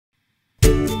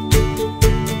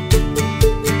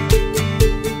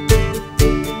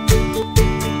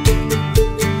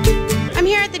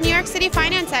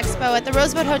Expo at the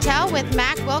Roosevelt Hotel with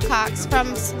Mac Wilcox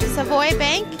from Savoy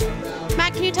Bank.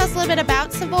 Matt, can you tell us a little bit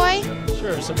about Savoy?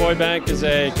 Sure. Savoy Bank is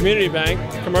a community bank,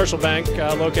 commercial bank,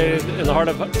 located in the heart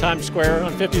of Times Square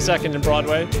on 52nd and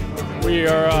Broadway. We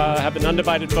have an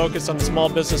undivided focus on the small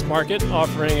business market,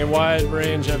 offering a wide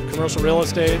range of commercial real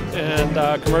estate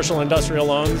and commercial industrial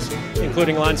loans,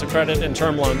 including lines of credit and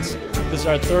term loans. This is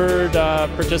our third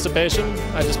participation.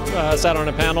 I just sat on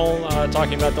a panel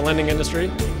talking about the lending industry,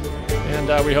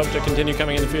 and we hope to continue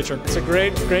coming in the future. It's a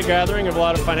great gathering of a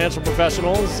lot of financial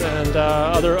professionals and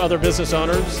other business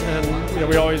owners, and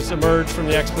we always emerge from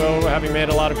the expo having made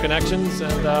a lot of connections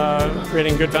and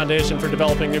creating a good foundation for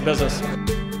developing new business.